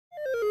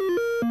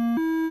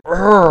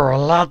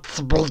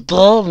Let's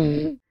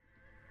begin.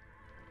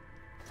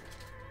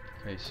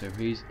 Okay, so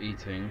he's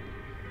eating.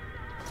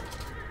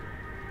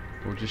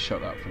 We'll just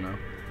shut that for now.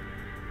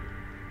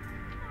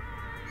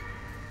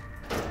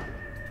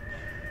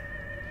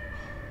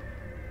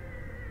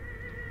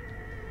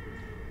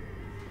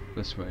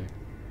 This way.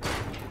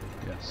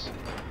 Yes.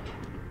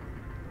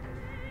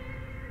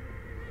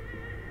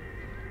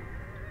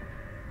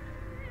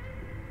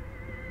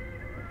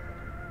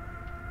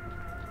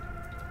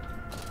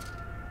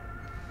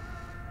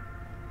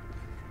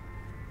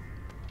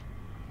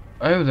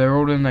 Oh, they're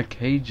all in their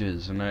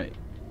cages, and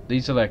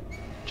these are like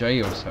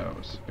jail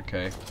cells.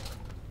 Okay.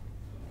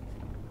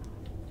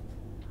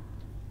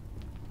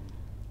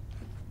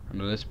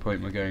 And at this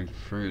point, we're going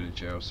through the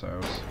jail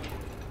cells.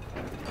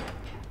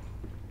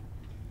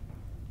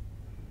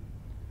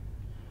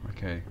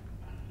 Okay.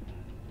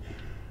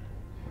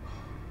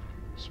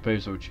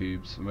 Disposal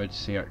tubes,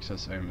 emergency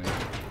access only.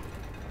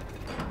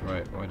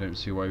 Right, well, I don't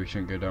see why we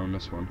shouldn't go down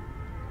this one.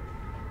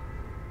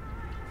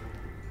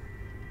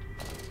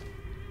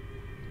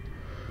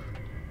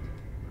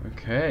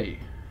 Okay.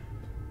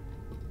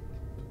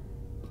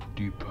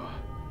 Deeper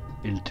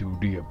into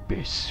the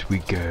abyss we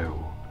go.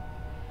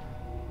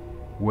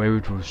 Where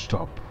it will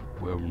stop,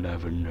 we'll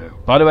never know.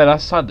 By the way,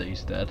 that's sad that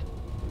he's dead.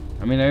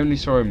 I mean, I only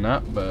saw him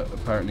that, but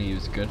apparently he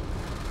was good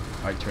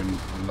actor in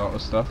a lot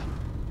of stuff.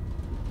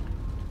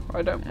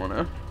 I don't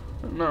wanna.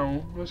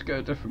 No, let's go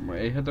a different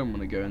way. I don't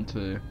wanna go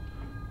into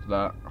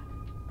that.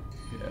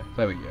 Yeah,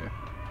 there we go.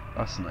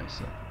 That's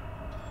nicer.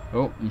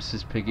 Oh,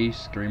 Mrs. Piggy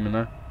screaming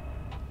there.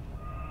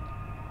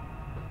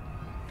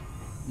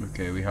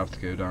 Okay, we have to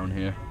go down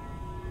here.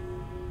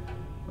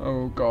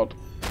 Oh god.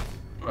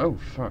 Oh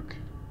fuck.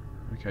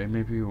 Okay,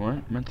 maybe we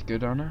weren't meant to go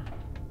down there.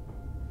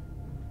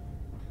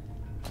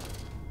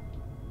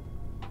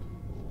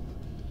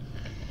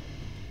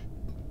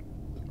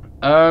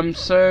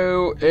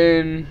 So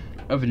in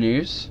other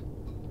news,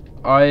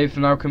 I've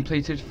now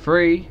completed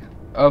 3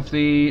 of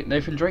the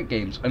Nathan Drake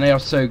games, and they are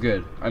so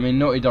good. I mean,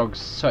 Naughty Dog's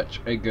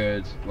such a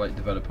good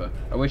developer.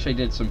 I wish they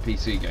did some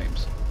PC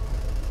games,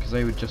 because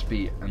they would just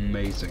be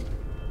amazing.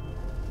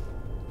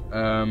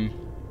 I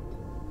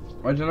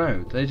don't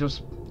know.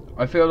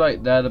 I feel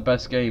like they're the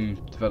best game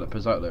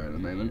developers out there at the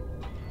moment.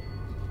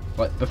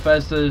 Like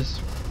Bethesda's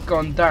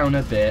gone down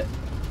a bit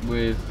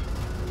with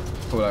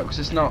Fallout, because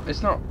it's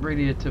not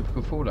really a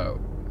typical Fallout.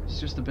 It's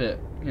just a bit,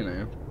 you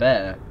know,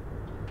 bare,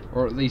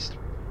 or at least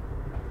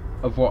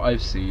of what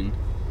I've seen.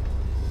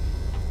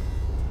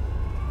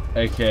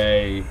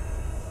 Okay,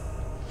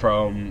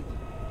 from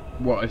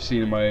what I've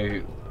seen in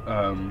my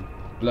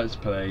Let's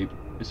Play,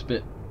 it's a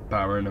bit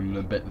barren and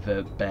a bit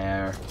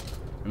bare,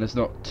 and there's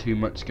not too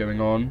much going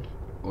on,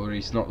 or at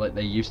least not like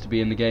they used to be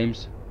in the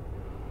games.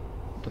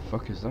 What the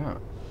fuck is that?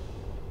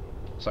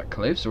 Is that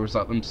close, or is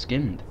that them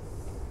skinned?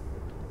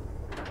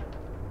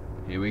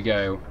 Here we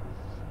go.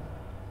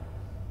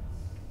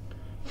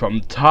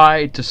 From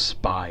thigh to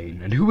spine.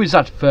 And who is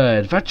that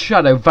third? That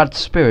shadow, that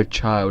spirit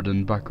child in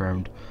the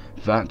background.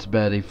 That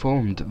barely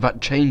formed,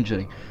 that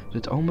changeling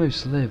that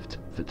almost lived,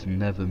 that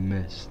never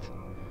missed.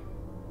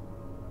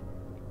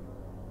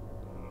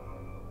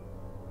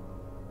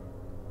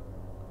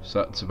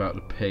 So that's about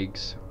the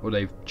pigs. Or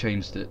they've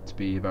changed it to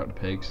be about the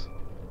pigs.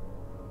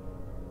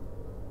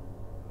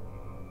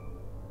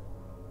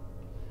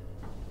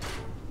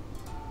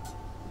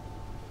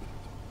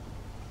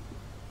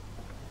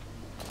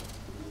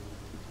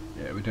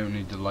 Yeah, we don't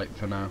need the light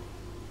for now.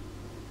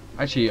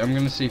 Actually, I'm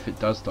going to see if it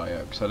does die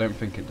out, because I don't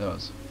think it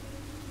does.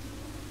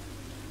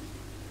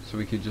 So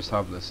we could just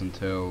have this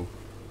until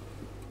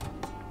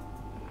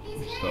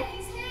we stop.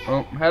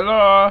 Oh,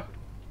 hello!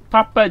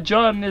 Papa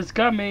John is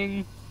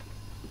coming!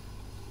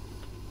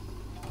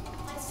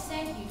 I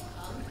said you'd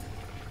come.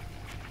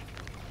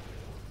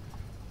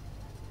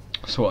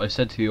 That's what I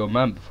said to your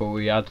man before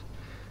we had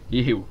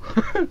you.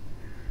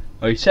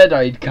 I said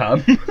I'd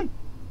come.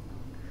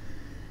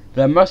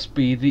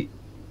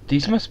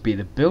 These must be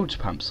the bilge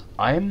pumps.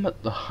 I am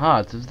at the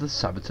heart of the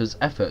saboteur's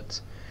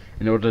efforts.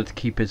 In order to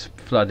keep his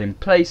flood in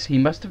place, he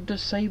must have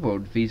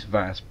disabled these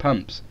vast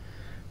pumps.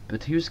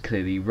 But he was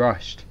clearly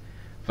rushed.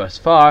 Thus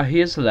far, he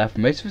has left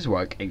most of his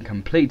work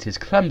incomplete, his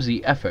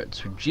clumsy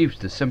efforts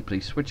reduced to simply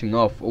switching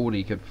off all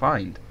he could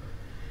find.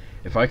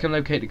 If I can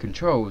locate the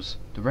controls,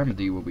 the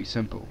remedy will be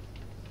simple.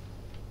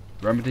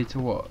 Remedy to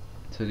what?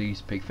 To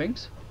these pig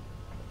things?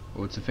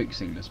 Or to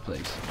fixing this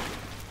place?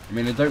 I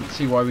mean, I don't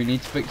see why we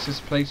need to fix this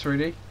place,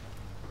 really.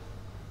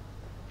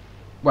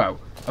 Well,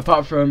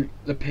 apart from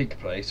the pig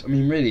place, I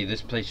mean, really,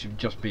 this place should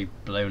just be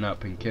blown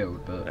up and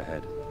killed, but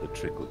Ahead, the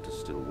trickle to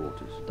still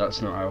waters.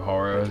 that's not how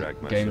horror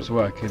games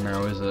work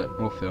now, is it?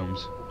 Or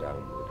films.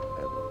 Downward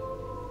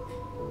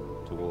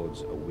ever.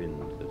 Towards a wind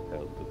that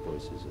held the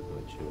voices of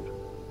my children.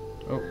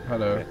 Oh,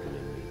 hello.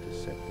 Beckoning me to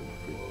set them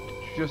free. Did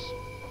you just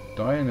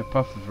die in a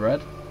puff of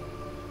red?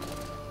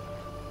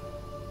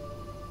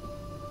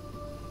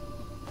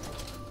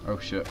 Oh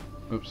shit.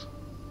 Oops.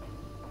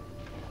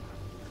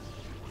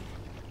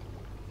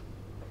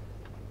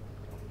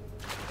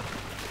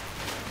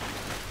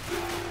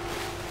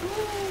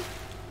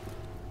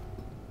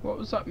 What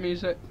was that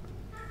music?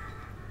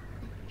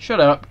 Shut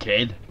up,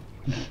 kid.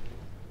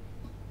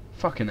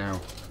 Fucking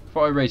hell.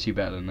 Thought I raised you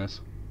better than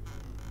this.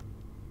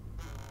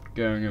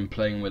 Going and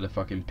playing with the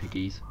fucking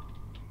piggies.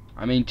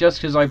 I mean, just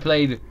because I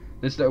played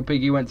this little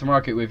piggy went to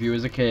market with you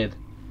as a kid,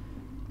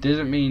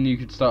 doesn't mean you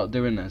could start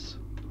doing this.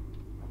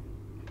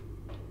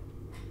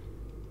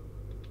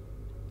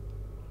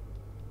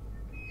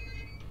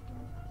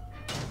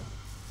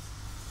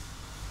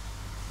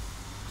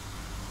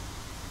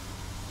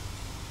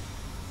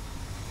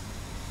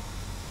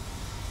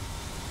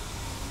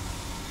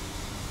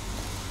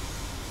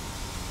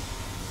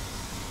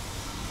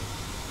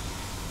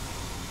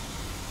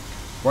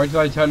 Why did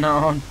I turn that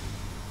on?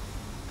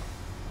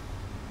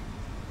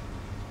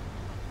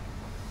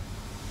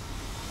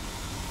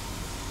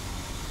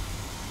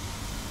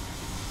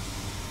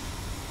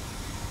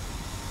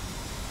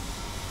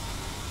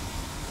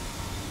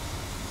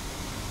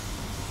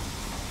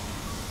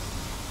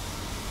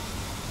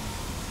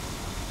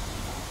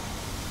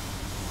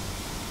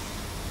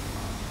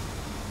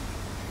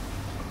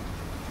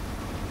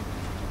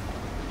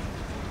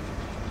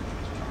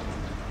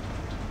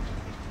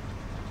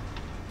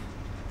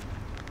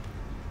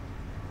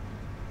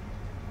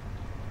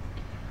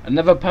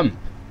 Another pump.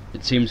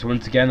 It seems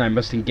once again I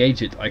must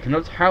engage it. I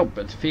cannot help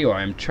but feel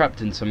I am trapped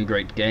in some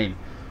great game,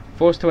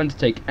 forced to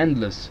undertake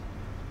endless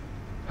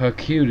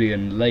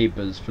Herculean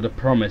labours for the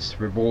promised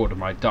reward of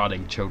my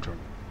darling children.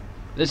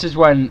 This is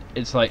when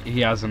it's like he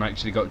hasn't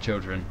actually got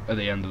children at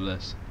the end of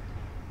this.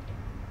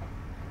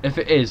 If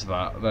it is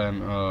that,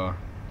 then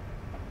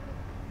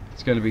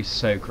it's going to be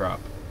so crap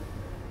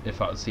if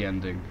that's the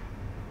ending.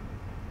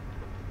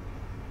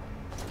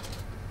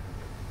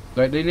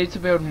 Like, they need to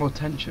build more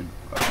tension.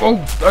 Oh,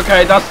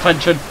 okay, that's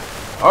tension.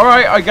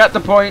 Alright, I get the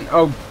point.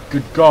 Oh,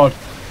 good God.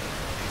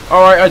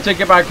 Alright, I take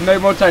it back. No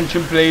more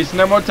tension, please.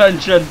 No more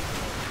tension.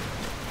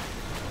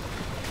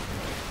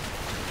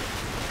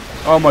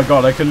 Oh my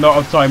God, I could not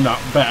have timed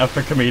that better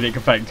for comedic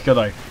effect, could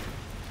I?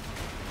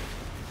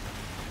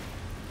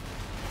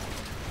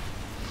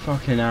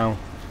 Fucking hell.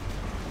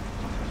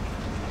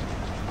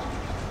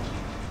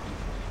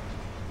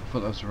 I thought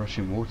that was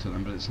rushing water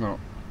then, but it's not.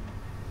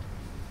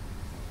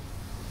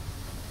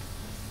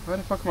 Where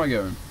the fuck am I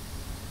going?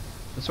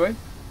 This way?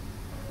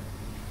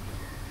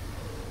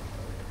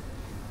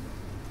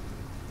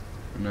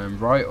 And then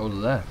right or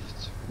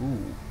left?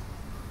 Ooh.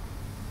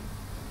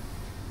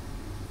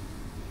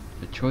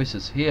 The choice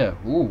is here.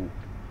 Ooh.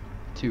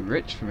 Too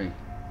rich for me.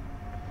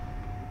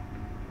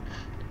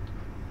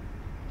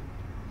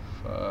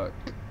 Fuck.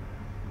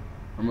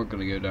 I'm not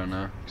gonna go down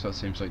there, because that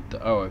seems like...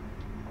 well,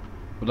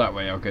 that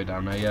way I'll go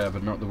down there, yeah,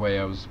 but not the way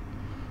I was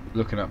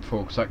looking at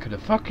before, because that could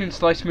have fucking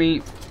sliced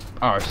me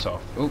arse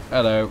off. Oh,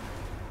 hello.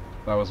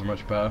 That wasn't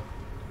much better.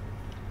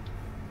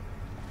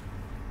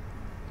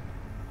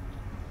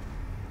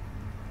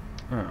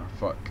 Oh,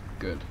 fuck.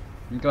 Good.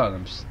 I'm glad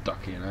I'm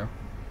stuck here now.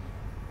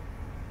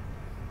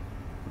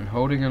 I'm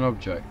holding an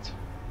object.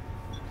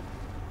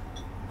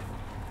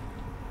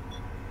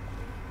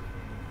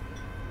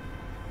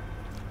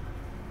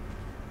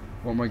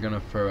 What am I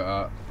gonna throw it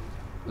at?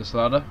 This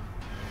ladder?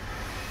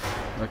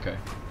 Okay.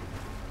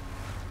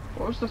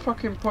 What was the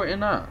fucking point in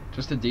that?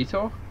 Just a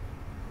detour?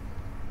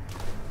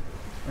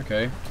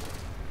 Okay.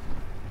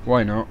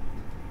 Why not?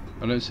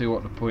 I don't see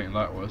what the point of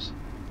that was.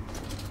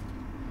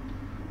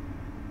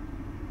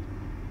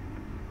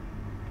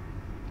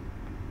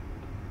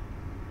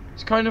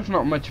 It's kind of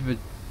not much of a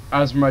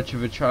as much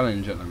of a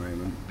challenge at the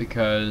moment,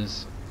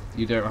 because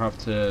you don't have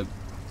to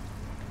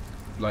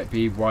like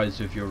be wise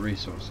with your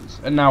resources.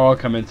 And now I'll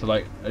come into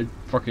like a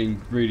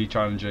fucking really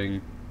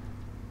challenging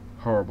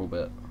horrible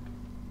bit.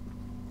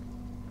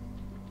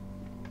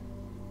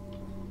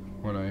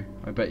 Well, no,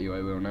 I bet you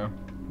I will now.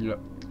 Yep.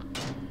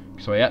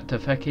 So I had to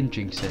fucking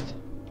jinx it.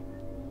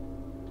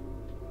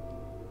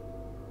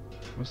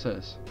 What's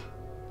this?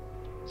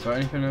 Is that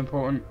anything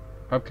important?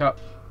 Hubcap?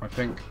 I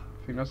think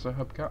that's a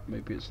hubcap.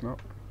 Maybe it's not.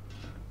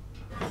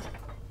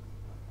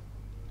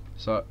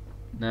 Is that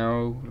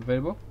now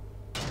available?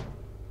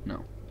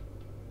 No.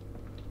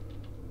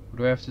 What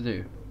do I have to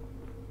do?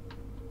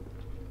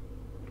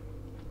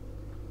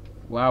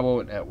 Why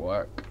won't it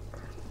work?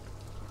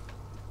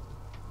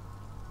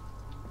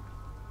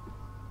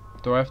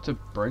 Do I have to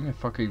bring a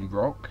fucking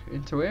rock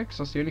into here? Because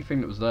that's the only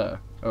thing that was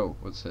there. Oh,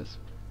 what's this?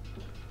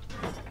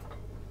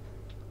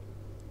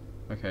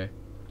 Okay.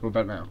 What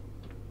about now?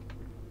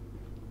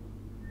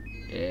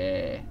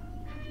 Yeah.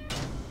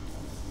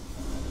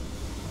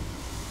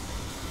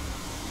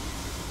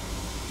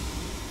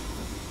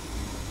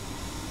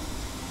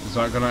 Is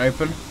that gonna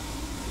open?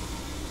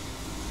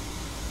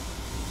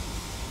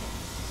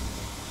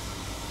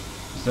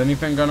 Is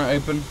anything gonna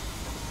open?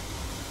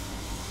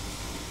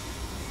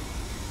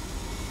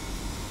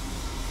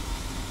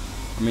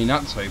 I mean,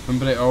 that's open,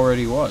 but it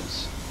already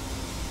was.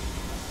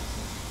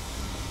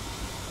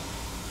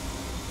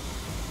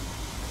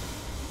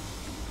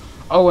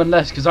 Oh,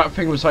 unless, because that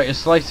thing was like a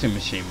slicing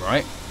machine,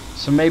 right?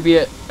 So maybe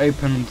it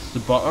opened the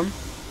bottom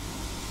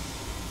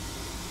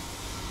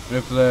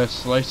of the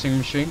slicing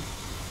machine.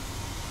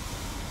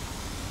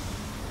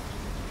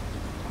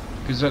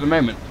 Because at the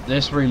moment,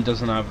 this room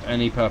doesn't have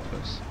any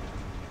purpose.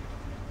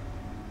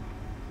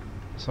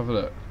 Let's have a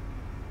look.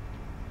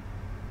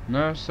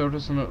 No, still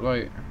doesn't look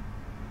like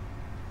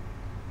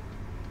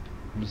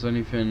there's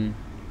anything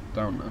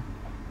down there.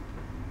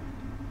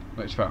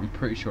 Like, in fact, I'm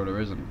pretty sure there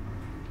isn't.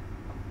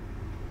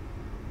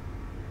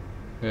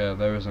 Yeah,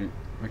 there isn't.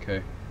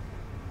 Okay.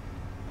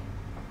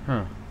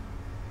 Huh.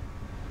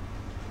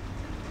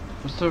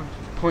 What's the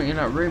point in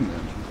that room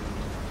then?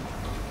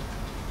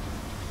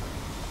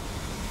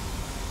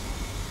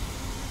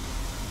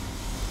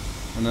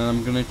 And then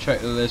I'm gonna check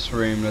that this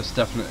room, there's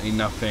definitely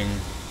nothing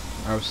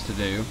else to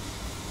do.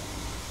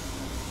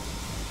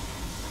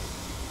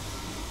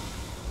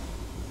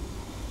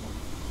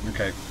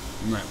 Okay,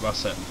 no,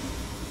 that's it.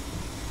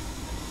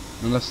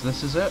 Unless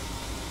this is it?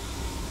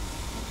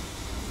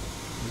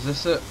 Is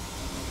this it?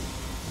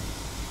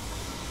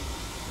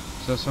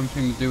 Is there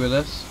something to do with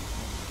this?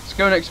 Let's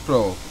go and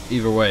explore,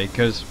 either way,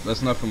 because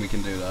there's nothing we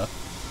can do there.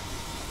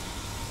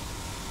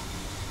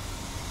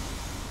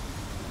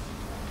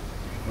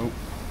 Oh.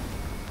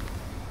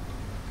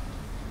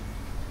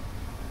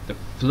 The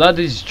flood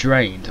is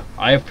drained.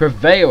 I have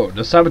prevailed.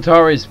 The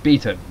saboteur is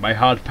beaten. My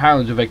heart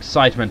pounds with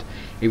excitement,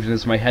 even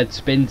as my head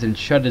spins and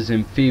shudders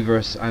in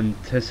feverish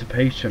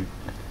anticipation.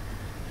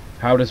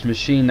 How this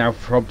machine now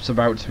throbs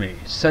about me,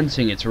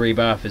 sensing its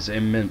rebirth is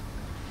imminent.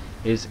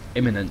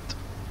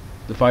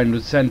 The final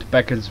descent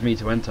beckons me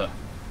to enter,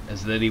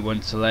 as Lily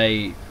once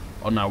lay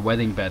on our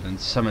wedding bed and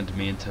summoned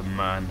me into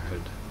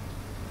manhood.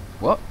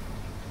 What?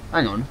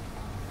 Hang on.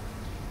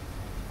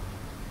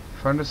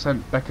 Final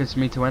descent beckons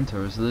me to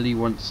enter, as Lily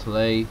once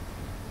lay...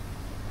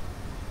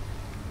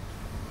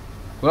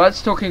 Well,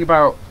 that's talking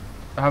about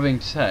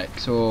having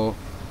sex, or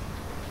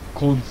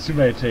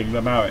consummating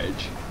the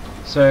marriage.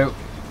 So,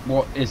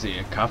 what is he,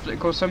 a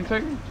Catholic or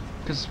something?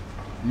 Because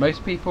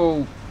most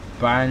people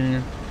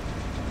bang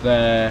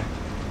their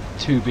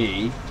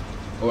to-be,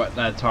 or at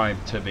their time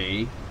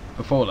to-be,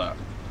 before that.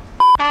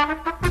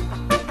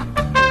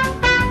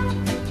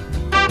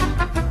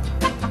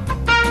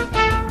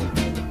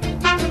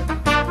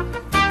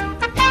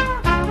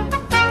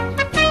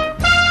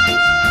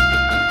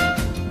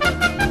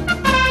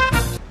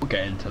 We'll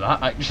get into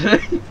that,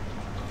 actually.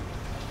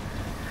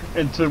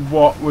 Into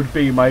what would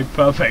be my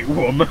perfect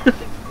woman.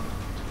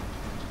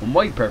 Well,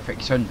 my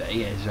perfect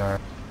Sunday is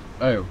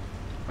oh,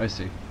 I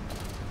see.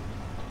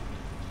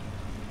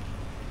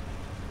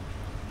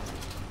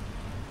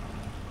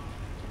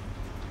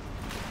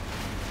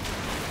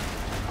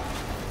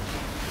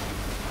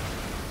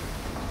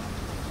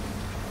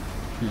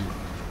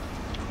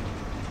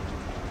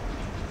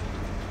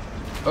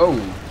 Oh,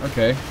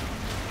 okay.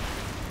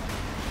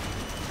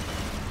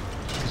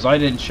 Because I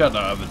didn't shut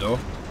that other door,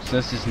 so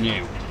this is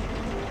new.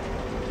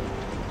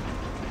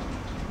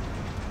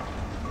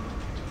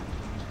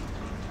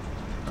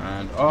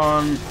 And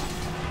on, and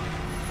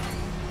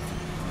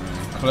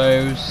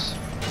close,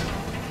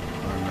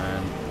 and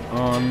then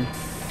on.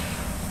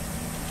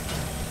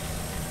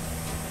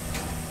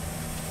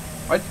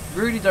 I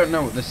really don't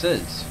know what this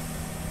is.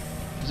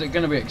 Is it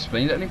going to be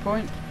explained at any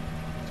point?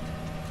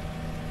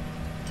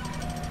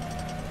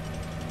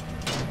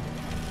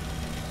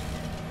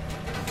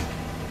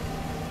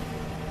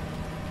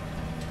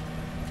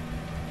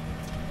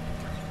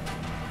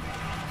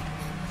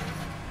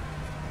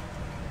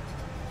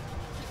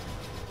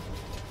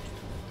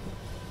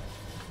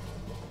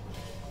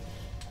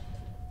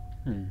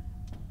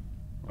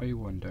 I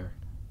wonder.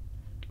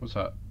 What's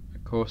that?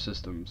 Core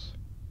systems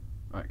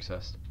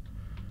accessed.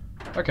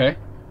 Okay.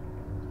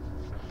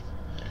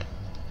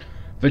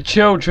 The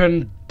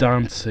children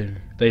dancing.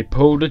 They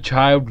pulled a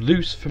child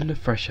loose from the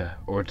thresher,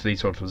 or at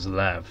least what was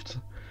left.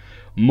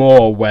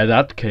 More where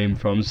that came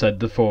from,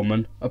 said the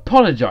foreman,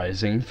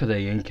 apologizing for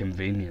the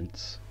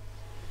inconvenience.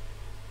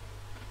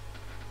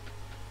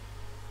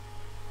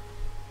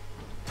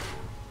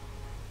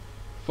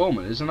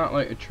 Foreman, isn't that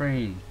like a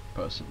train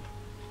person?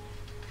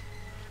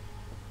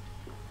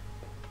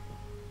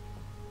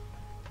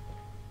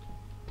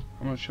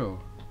 I'm not sure.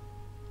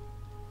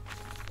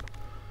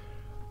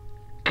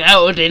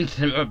 Gold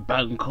into the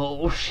bunk,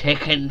 all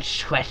sick and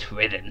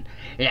sweat-ridden.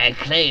 They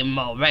claim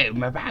my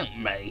room about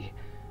me.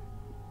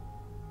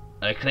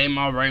 They claim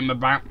my room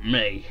about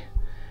me.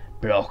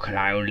 But I can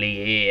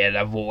only hear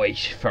the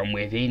voice from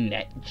within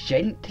that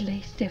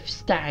gentlest of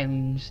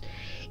stones.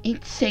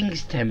 It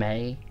sings to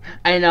me,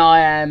 and I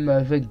am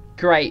of a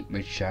great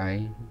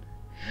machine.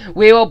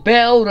 We will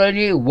build a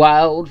new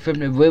world from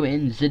the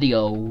ruins of the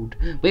old.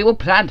 We will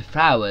plant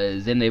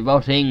flowers in the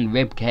rotting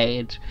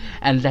ribcage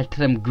and let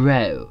them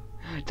grow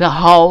to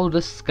hold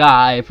the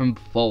sky from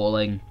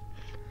falling.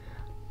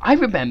 I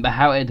remember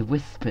how it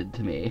whispered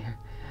to me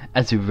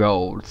as we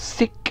rolled,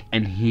 sick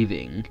and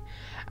heaving,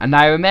 and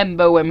I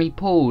remember when we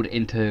pulled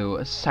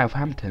into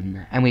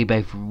Southampton and we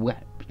both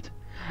wept,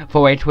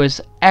 for it was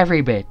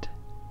every bit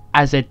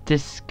as a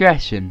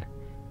discretion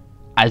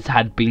as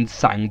had been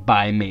sung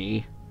by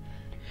me.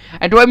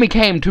 And when we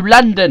came to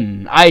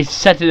London, I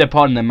set it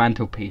upon the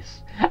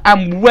mantelpiece,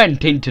 and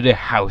went into the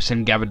house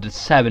and gathered the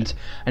servants,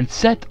 and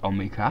set on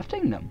me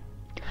crafting them.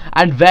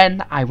 And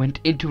then I went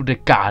into the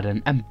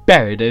garden and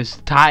buried those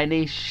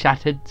tiny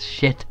shattered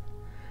shit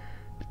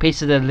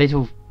pieces of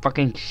little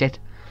fucking shit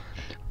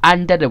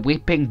under the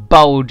weeping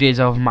bulges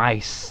of my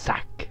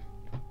sack.